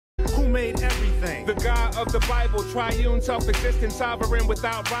made everything. The God of the Bible, triune, self-existent, sovereign,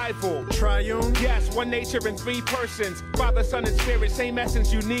 without rival. Triune? Yes, one nature in three persons. Father, Son, and Spirit, same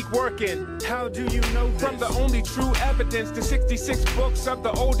essence, unique working. How do you know this? From the only true evidence, the 66 books of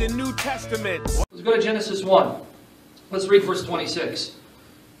the Old and New Testaments. Let's go to Genesis 1. Let's read verse 26.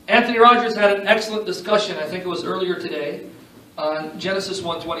 Anthony Rogers had an excellent discussion, I think it was earlier today, on Genesis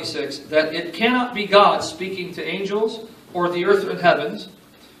 1:26, that it cannot be God speaking to angels or the earth and heavens.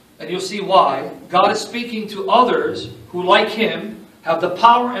 And you'll see why. God is speaking to others who, like Him, have the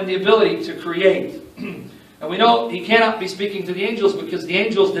power and the ability to create. And we know He cannot be speaking to the angels because the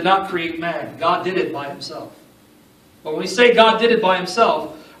angels did not create man. God did it by Himself. But when we say God did it by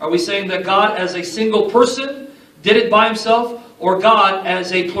Himself, are we saying that God as a single person did it by Himself? Or God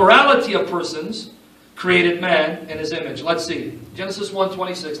as a plurality of persons created man in His image? Let's see. Genesis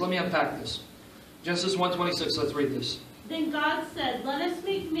 1:26. Let me unpack this. Genesis 1:26. Let's read this. Then God said, "Let us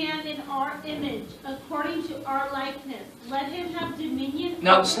make man in our image, according to our likeness. Let him have dominion."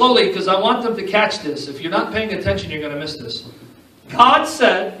 Now, slowly, because I want them to catch this. If you're not paying attention, you're going to miss this. God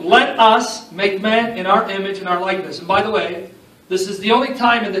said, "Let us make man in our image and our likeness." And by the way, this is the only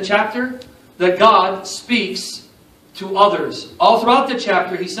time in the chapter that God speaks to others. All throughout the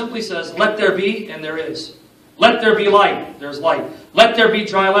chapter, He simply says, "Let there be," and there is. "Let there be light," there's light. "Let there be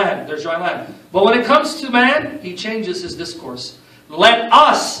dry land," there's dry land. But when it comes to man, He changes His discourse. "Let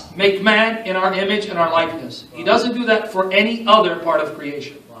us make man in our image and our likeness." He doesn't do that for any other part of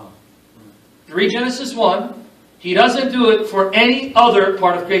creation. You read Genesis 1, He doesn't do it for any other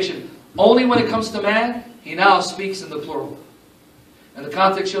part of creation. Only when it comes to man, He now speaks in the plural. And the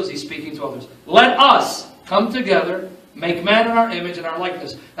context shows He's speaking to others. Let us come together, make man in our image and our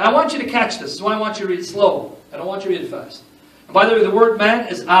likeness. Now I want you to catch this. This is why I want you to read it slow. I don't want you to read it fast. And by the way, the word man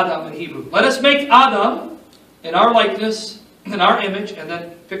is Adam in Hebrew. Let us make Adam in our likeness, in our image, and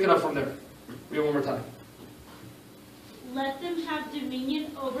then pick it up from there. Read it one more time. Let them have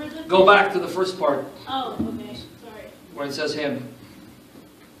dominion over the... Go back to the first part. Oh, okay. Sorry. Where it says him.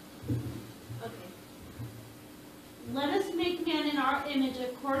 Okay. Let us make man in our image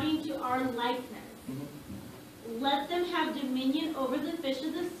according to our likeness. Let them have dominion over the fish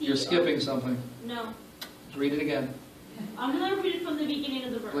of the sea. You're skipping something. No. Let's read it again. I'm going to read it from the beginning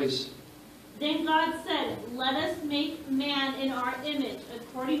of the verse. Please. Then God said, "Let us make man in our image,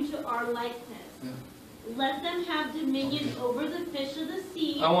 according to our likeness. Yeah. Let them have dominion over the fish of the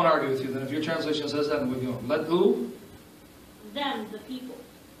sea." I won't argue with you then. If your translation says that, then we go. Let who? Them, the people.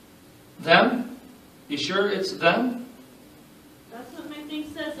 Them? You sure it's them? That's what my thing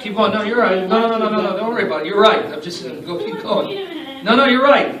says. Keep going. No, you're right. No. Don't worry about it. You're right. I'm just going to keep going. Wait a minute. No, you're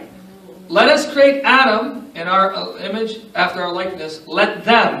right. Let us create Adam in our image, after our likeness. Let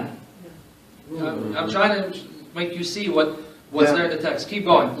them. I'm trying to make you see what's there in the text. Keep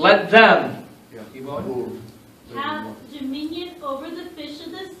going. Let them. Keep going. Have dominion over the fish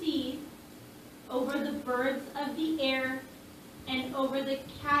of the sea, over the birds of the air, and over the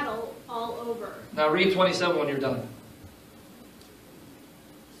cattle all over. Now read 27 when you're done.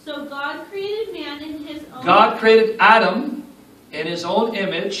 So God created man in His own... God created Adam in His own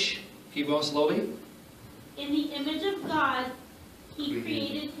image. Keep going slowly. In the image of God, He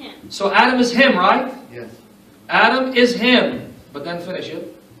created him. So Adam is him, right? Yes. Adam is him. But then finish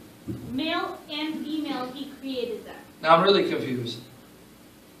it. Male and female, He created them. Now I'm really confused.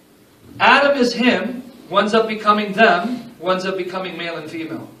 Adam is him, winds up becoming them, winds up becoming male and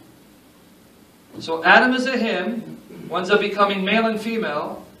female. So Adam is a him, winds up becoming male and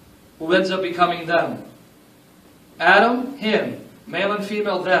female, who ends up becoming them. Adam, him, male and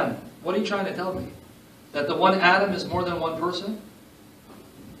female, them. What are you trying to tell me? That the one Adam is more than one person?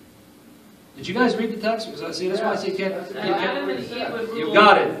 Did you guys read the text? Because I see that's why I say you can't. You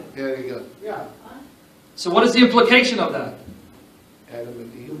got it. Yeah, you got it. Yeah. So what is the implication of that? Adam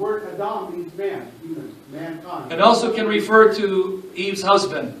and Eve. The word Adam means man, human, mankind. It also can refer to Eve's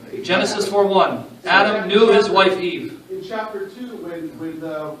husband. Genesis 4:1. Adam knew his wife Eve. In chapter 2,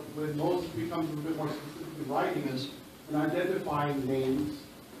 when Moses becomes a bit more specific in writing and identifying names,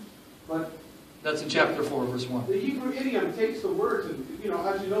 but That's in chapter 4, verse 1. the Hebrew idiom takes the words and,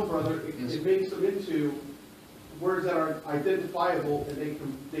 as you know, brother, Yes. it makes them into words that are identifiable, and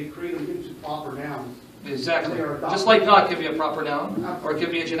they create them into proper nouns. Exactly. They are adopted. Just like God can be a proper noun, or it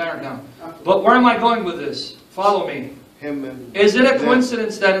can be a generic noun. Absolutely. But where am I going with this? Follow me. Him and Is it a them.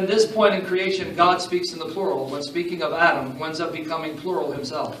 coincidence that in this point in creation, God speaks in the plural, when speaking of Adam, winds up becoming plural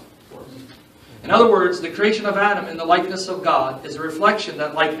himself? In other words, the creation of Adam in the likeness of God is a reflection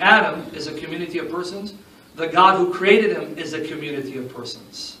that, like Adam is a community of persons, the God who created him is a community of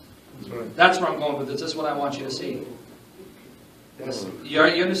persons. That's right. That's where I'm going with this. This is what I want you to see. That's You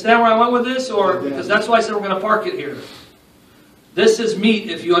understand where I went with this? Or because that's why I said we're going to park it here. This is meat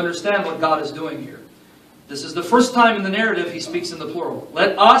if you understand what God is doing here. This is the first time in the narrative he speaks in the plural.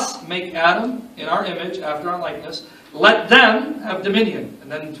 Let us make Adam in our image, after our likeness. Let them have dominion.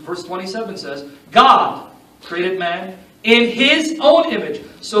 And then verse 27 says, God created man in his own image.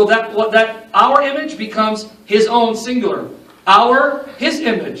 So that our image becomes his own singular. His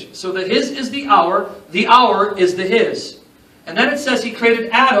image. So that his is the our is the his. And then it says he created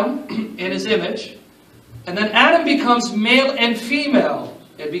Adam in his image. And then Adam becomes male and female.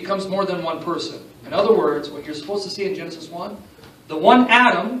 It becomes more than one person. In other words, what you're supposed to see in Genesis 1, the one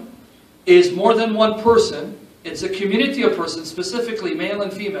Adam is more than one person. It's a community of persons, specifically male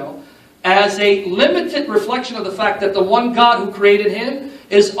and female, as a limited reflection of the fact that the one God who created him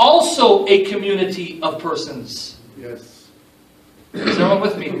is also a community of persons. yes. Is everyone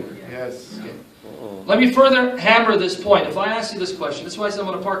with me here? Yes. Okay. Let me further hammer this point. If I ask you this question, this is why I said I'm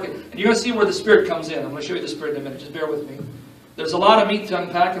going to park it, and you're going to see where the Spirit comes in. I'm going to show you the Spirit in a minute. Just bear with me. There's a lot of meat to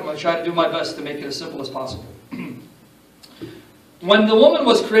unpack, and I'm going to try to do my best to make it as simple as possible. When the woman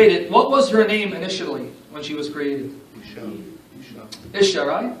was created, what was her name initially when she was created? Isha,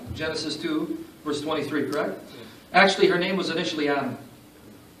 right? Genesis 2, verse 23, correct? Actually, her name was initially Adam.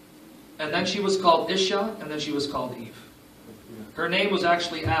 And then she was called Isha, and then she was called Eve. Her name was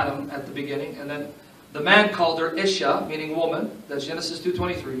actually Adam at the beginning, and then the man called her Isha, meaning woman. That's Genesis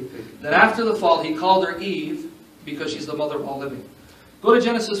 2:23. Then after the fall, he called her Eve, because she's the mother of all living. Go to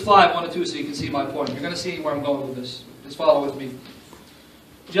Genesis 5, 1 and 2, so you can see my point. You're going to see where I'm going with this. Just follow with me.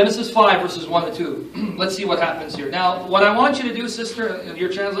 Genesis 5, verses 1 and 2. Let's see what happens here. Now, what I want you to do, sister,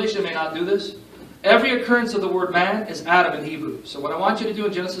 your translation may not do this. Every occurrence of the word man is Adam in Hebrew. So what I want you to do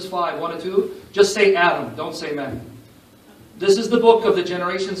in Genesis 5, 1 and 2, just say Adam. Don't say man. This is the book of the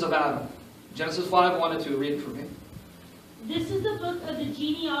generations of Adam. Genesis 5, 1 and 2. Read it for me. This is the book of the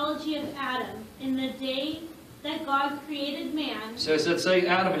genealogy of Adam. In the day that God created man. So I said say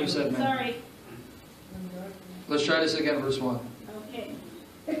Adam and you said man. Sorry. Let's try this again, verse 1. Okay.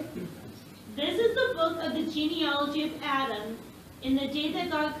 This is the book of the genealogy of Adam. In the day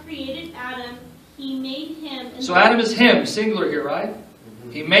that God created Adam, he made him. So Adam is him, singular here, right?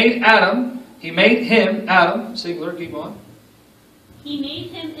 He made Adam. He made him, Adam, singular, keep on. He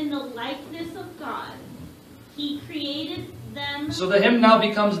made him in the likeness of God. He created them. So the him now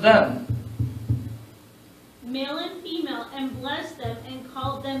becomes them. Male and female, and blessed them and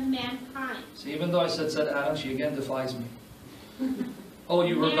called them mankind. So even though I said Adam, she again defies me. Oh,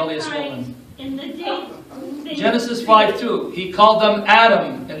 you rebellious woman. In the day. Genesis 5:2. He called them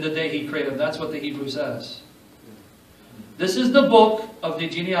Adam in the day he created them. That's what the Hebrew says. This is the book of the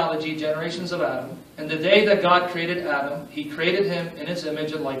genealogy, generations of Adam. In the day that God created Adam, he created him in his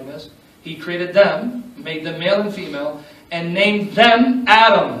image and likeness. He created them, made them male and female, and named them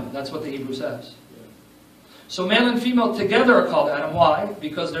Adam. That's what the Hebrew says. So male and female together are called Adam. Why?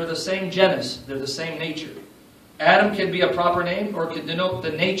 Because they're the same genus. They're the same nature. Adam can be a proper name or can denote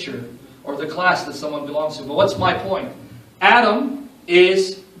the nature or the class that someone belongs to. But what's my point? Adam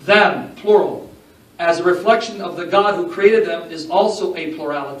is them, plural. As a reflection of the God who created them is also a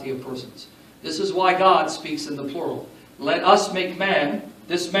plurality of persons. This is why God speaks in the plural. Let us make man,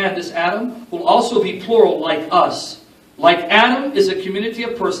 this Adam, will also be plural like us. Like Adam is a community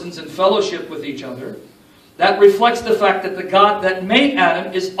of persons in fellowship with each other. That reflects the fact that the God that made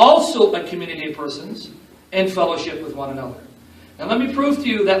Adam is also a community of persons in fellowship with one another. Now let me prove to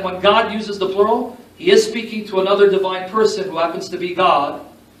you that when God uses the plural, he is speaking to another divine person who happens to be God,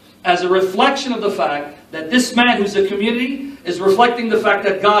 as a reflection of the fact that this man who's a community is reflecting the fact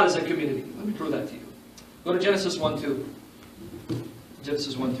that God is a community. Let me prove that to you. Go to Genesis 1:2.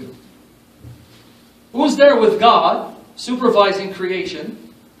 Genesis 1:2. Who's there with God, supervising creation,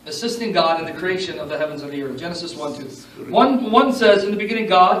 assisting God in the creation of the heavens and the earth? Genesis 1:2. 1 says, in the beginning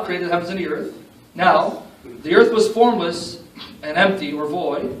God created the heavens and the earth. Now, the earth was formless and empty or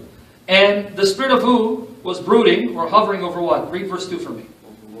void. And the spirit of who was brooding or hovering over what? Read verse 2 for me.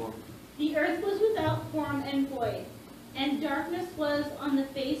 The earth was without form and void, and darkness was on the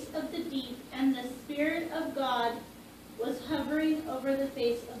face of the deep, and the Spirit of God was hovering over the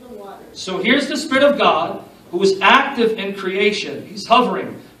face of the waters. So here's the Spirit of God who is active in creation. He's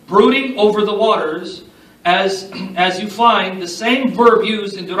hovering, brooding over the waters, as you find the same verb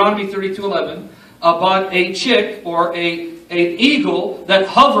used in Deuteronomy 32:11 about a chick or an eagle that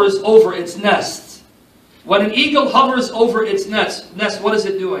hovers over its nest. When an eagle hovers over its nest, what is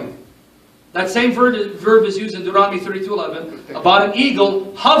it doing? That same verb is used in Deuteronomy 32:11 about an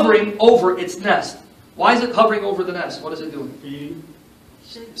eagle hovering over its nest. Why is it hovering over the nest? What is it doing? Feeding.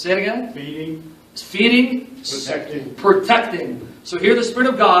 Say it again. Feeding. feeding, Protecting. protecting. So here the Spirit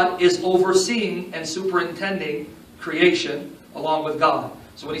of God is overseeing and superintending creation along with God.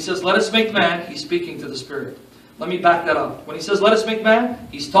 So when he says, let us make man, he's speaking to the Spirit. Let me back that up. When he says, let us make man,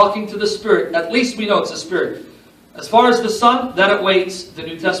 he's talking to the Spirit. At least we know it's the Spirit. As far as the Son, that awaits the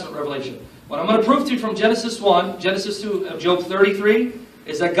New Testament revelation. What I'm going to prove to you from Genesis 1, Genesis 2, and Job 33,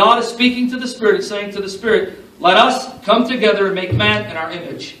 is that God is speaking to the Spirit and saying to the Spirit, let us come together and make man in our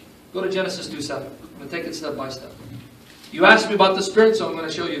image. Go to Genesis 2:7. I'm going to take it step by step. You asked me about the Spirit, so I'm going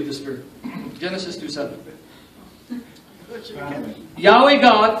to show you the Spirit. Genesis 2:7. Yahweh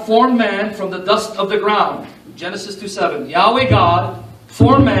God formed man from the dust of the ground. Genesis 2:7. Yahweh God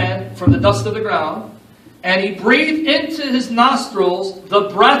formed man from the dust of the ground, and he breathed into his nostrils the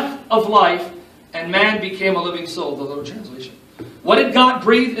breath of life, and man became a living soul. The little translation. What did God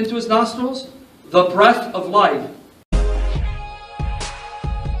breathe into his nostrils? The breath of life.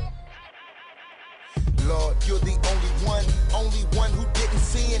 Lord, you're the only one who didn't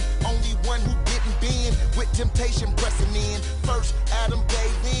sin, only one who didn't bend with temptation pressing in. First, Adam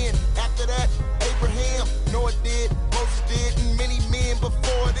gave in. After that, Abraham, Noah did, Moses did, and many men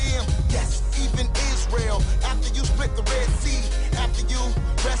before them. Yes, even Israel. After you split the Red Sea, after you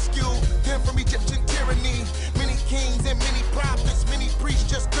rescued them from Egyptian tyranny, many kings and many prophets, many priests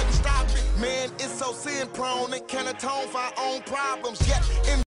just couldn't stop it. Man is so sin prone and can't atone for our own problems. Yet in